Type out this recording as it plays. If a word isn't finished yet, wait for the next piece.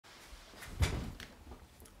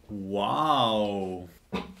Wow!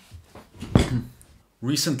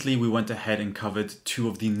 Recently, we went ahead and covered two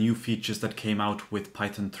of the new features that came out with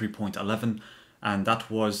Python 3.11, and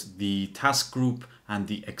that was the task group and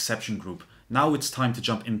the exception group. Now it's time to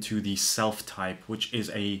jump into the self type, which is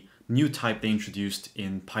a new type they introduced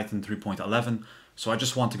in Python 3.11. So I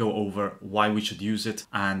just want to go over why we should use it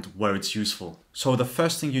and where it's useful. So the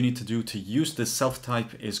first thing you need to do to use this self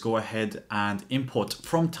type is go ahead and import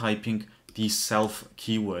from typing the self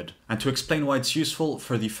keyword. And to explain why it's useful,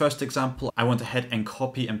 for the first example, I went ahead and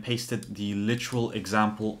copy and pasted the literal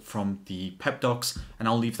example from the pep docs, and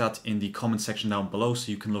I'll leave that in the comment section down below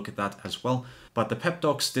so you can look at that as well. But the pep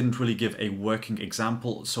docs didn't really give a working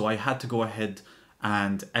example, so I had to go ahead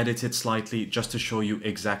and edit it slightly just to show you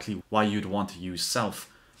exactly why you'd want to use self.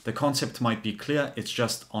 The concept might be clear, it's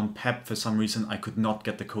just on pep for some reason I could not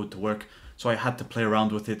get the code to work, so I had to play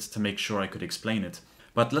around with it to make sure I could explain it.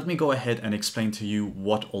 But let me go ahead and explain to you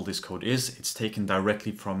what all this code is. It's taken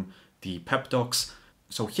directly from the pep docs.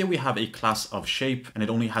 So here we have a class of shape, and it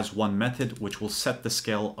only has one method which will set the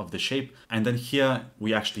scale of the shape. And then here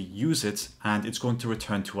we actually use it, and it's going to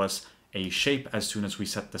return to us a shape as soon as we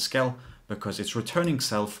set the scale, because it's returning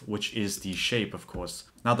self, which is the shape, of course.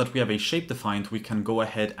 Now that we have a shape defined, we can go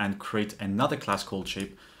ahead and create another class called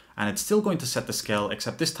shape, and it's still going to set the scale,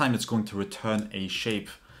 except this time it's going to return a shape,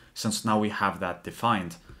 since now we have that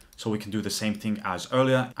defined. So we can do the same thing as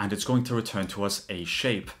earlier, and it's going to return to us a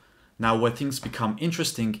shape. Now where things become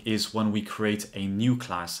interesting is when we create a new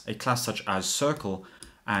class, a class such as circle,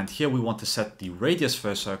 and here we want to set the radius for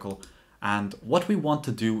a circle, and what we want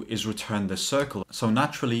to do is return the circle. So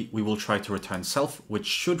naturally we will try to return self, which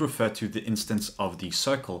should refer to the instance of the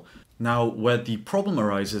circle. Now where the problem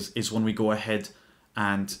arises is when we go ahead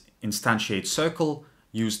and instantiate circle,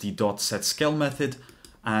 use the .setScale method,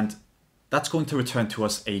 and that's going to return to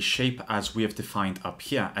us a shape as we have defined up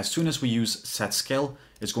here. As soon as we use setScale,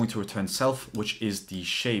 it's going to return self, which is the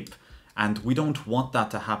shape. And we don't want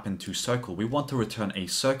that to happen to circle. We want to return a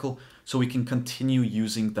circle so we can continue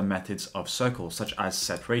using the methods of circle, such as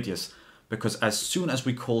setRadius. Because as soon as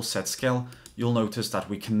we call setScale, you'll notice that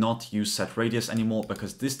we cannot use setRadius anymore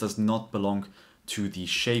because this does not belong to the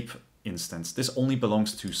shape instance. This only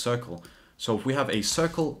belongs to circle. So if we have a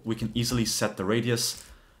circle, we can easily set the radius,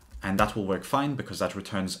 and that will work fine because that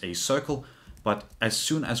returns a circle. But as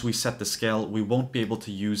soon as we set the scale, we won't be able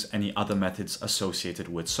to use any other methods associated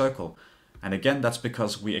with circle. And again, that's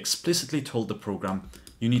because we explicitly told the program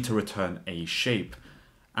you need to return a shape.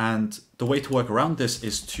 And the way to work around this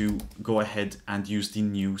is to go ahead and use the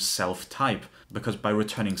new self type, because by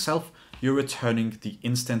returning self, you're returning the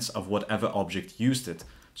instance of whatever object used it.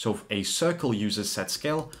 So if a circle uses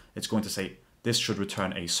setScale, it's going to say this should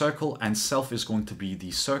return a circle, and self is going to be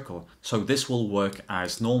the circle. So this will work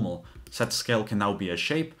as normal. setScale can now be a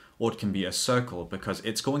shape, or it can be a circle, because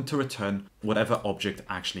it's going to return whatever object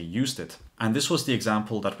actually used it. And this was the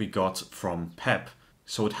example that we got from pep.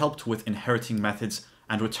 So it helped with inheriting methods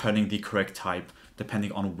and returning the correct type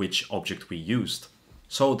depending on which object we used.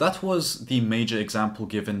 So that was the major example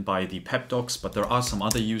given by the pep docs, but there are some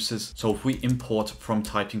other uses. So if we import from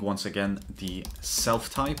typing once again the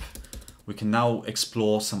self type, we can now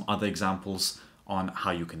explore some other examples on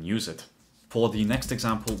how you can use it. For the next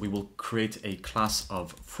example, we will create a class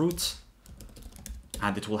of fruit,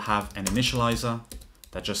 and it will have an initializer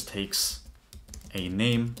that just takes a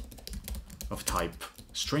name of type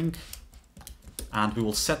string, and we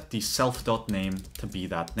will set the self.name to be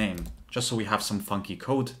that name, just so we have some funky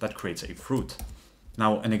code that creates a fruit.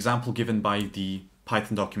 Now, an example given by the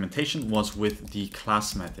Python documentation was with the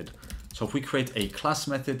class method. So if we create a class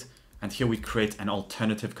method, and here we create an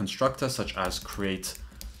alternative constructor such as create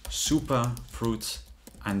superfruit,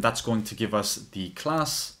 and that's going to give us the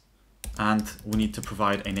class, and we need to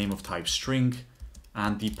provide a name of type string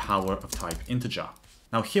and the power of type integer.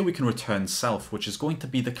 Now here we can return self, which is going to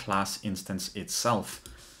be the class instance itself.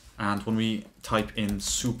 And when we type in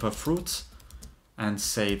superfruit and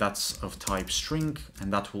say that's of type string,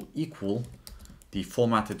 and that will equal the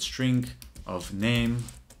formatted string of name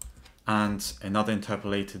and another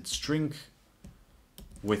interpolated string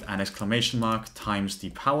with an exclamation mark times the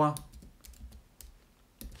power.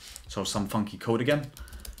 So some funky code again.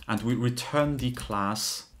 And we return the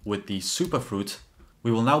class with the superfruit.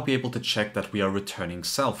 We will now be able to check that we are returning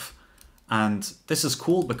self. And this is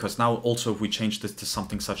cool because now also if we change this to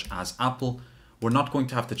something such as apple, we're not going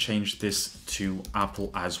to have to change this to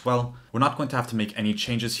apple as well. We're not going to have to make any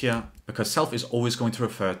changes here because self is always going to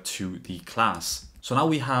refer to the class. So now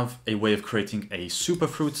we have a way of creating a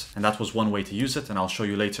superfruit, and that was one way to use it, and I'll show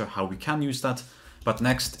you later how we can use that. But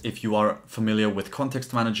next, if you are familiar with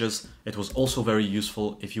context managers, it was also very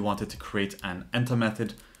useful if you wanted to create an enter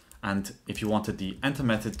method, and if you wanted the enter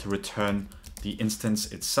method to return the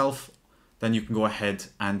instance itself, then you can go ahead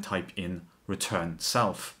and type in return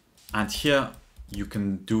self. And here you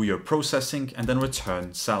can do your processing and then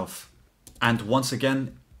return self. And once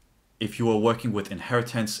again, if you are working with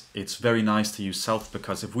inheritance, it's very nice to use self,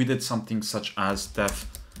 because if we did something such as def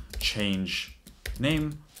change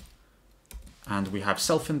name, and we have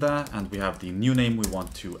self in there, and we have the new name we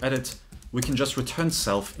want to edit, we can just return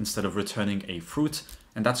self instead of returning a fruit.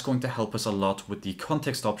 And that's going to help us a lot with the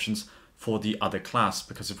context options for the other class,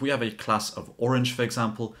 because if we have a class of orange, for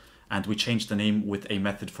example, and we change the name with a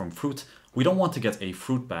method from fruit, we don't want to get a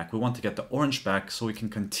fruit back. We want to get the orange back so we can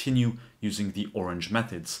continue using the orange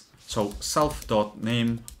methods. So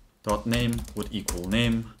self.name would equal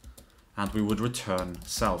name, and we would return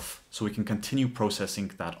self so we can continue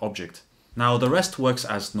processing that object. Now the rest works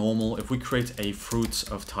as normal. If we create a fruit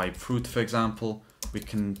of type fruit, for example, we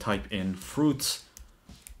can type in fruit,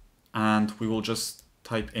 and we will just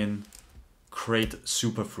type in create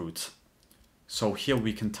superfruit. So here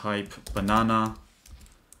we can type banana,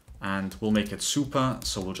 and we'll make it super,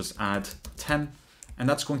 so we'll just add 10, and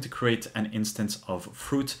that's going to create an instance of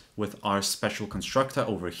fruit with our special constructor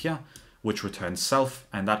over here, which returns self,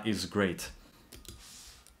 and that is great.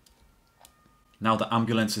 Now the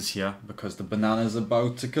ambulance is here because the banana is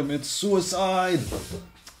about to commit suicide.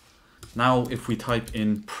 Now if we type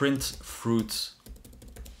in print fruit.name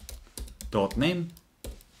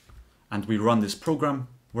and we run this program,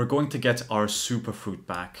 we're going to get our superfruit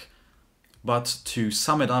back. But to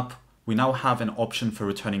sum it up, we now have an option for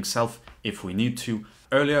returning self if we need to.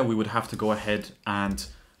 Earlier we would have to go ahead and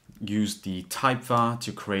use the type var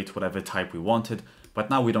to create whatever type we wanted. But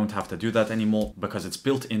now we don't have to do that anymore because it's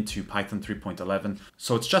built into Python 3.11.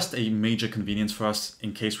 So it's just a major convenience for us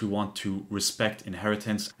in case we want to respect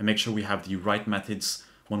inheritance and make sure we have the right methods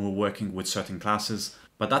when we're working with certain classes.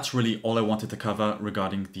 But that's really all I wanted to cover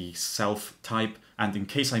regarding the self type. And in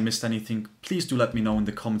case I missed anything, please do let me know in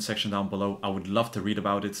the comment section down below. I would love to read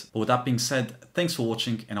about it. But with that being said, thanks for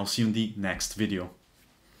watching, and I'll see you in the next video.